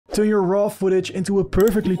Turn your raw footage into a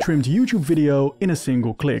perfectly trimmed YouTube video in a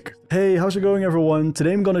single click. Hey, how's it going everyone?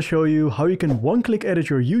 Today I'm gonna show you how you can one-click edit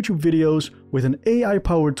your YouTube videos with an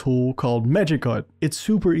AI-powered tool called Magic Cut. It's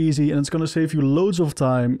super easy and it's gonna save you loads of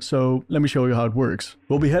time, so let me show you how it works.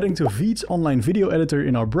 We'll be heading to VEED's online video editor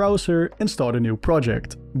in our browser and start a new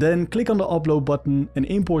project. Then click on the upload button and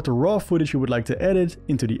import the raw footage you would like to edit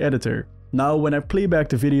into the editor. Now when I play back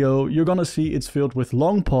the video, you're gonna see it's filled with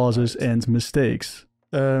long pauses and mistakes.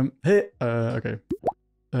 Hey, how's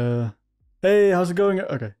it going?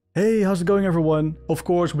 Okay. Hey, how's it going everyone? Of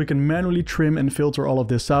course, we can manually trim and filter all of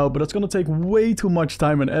this out, but it's gonna take way too much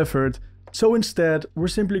time and effort. So instead, we're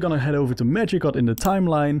simply gonna head over to Magic Cut in the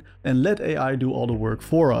timeline and let AI do all the work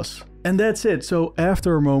for us. And that's it. So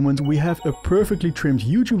after a moment, we have a perfectly trimmed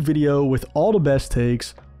YouTube video with all the best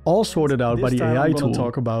takes, all sorted out by the AI tool.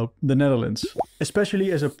 Talk about the Netherlands.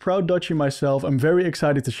 Especially as a proud Dutchie myself, I'm very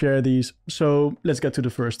excited to share these, so let's get to the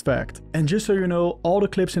first fact. And just so you know, all the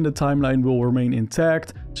clips in the timeline will remain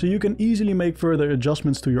intact, so you can easily make further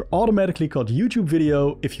adjustments to your automatically cut YouTube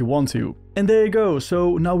video if you want to. And there you go,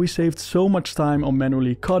 so now we saved so much time on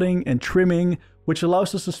manually cutting and trimming, which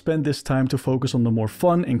allows us to spend this time to focus on the more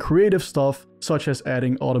fun and creative stuff, such as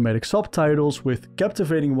adding automatic subtitles with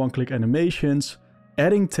captivating one-click animations,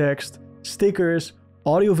 adding text, stickers,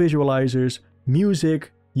 audio visualizers,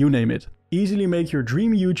 music, you name it. Easily make your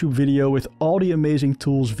dream YouTube video with all the amazing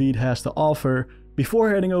tools VEED has to offer before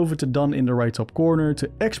heading over to done in the right top corner to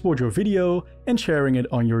export your video and sharing it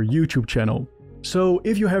on your YouTube channel. So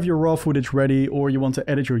if you have your raw footage ready or you want to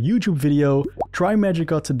edit your YouTube video, try Magic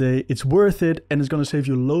Cut today. It's worth it and it's going to save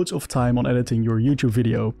you loads of time on editing your YouTube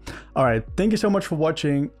video. Alright, thank you so much for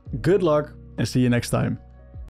watching, good luck and see you next time.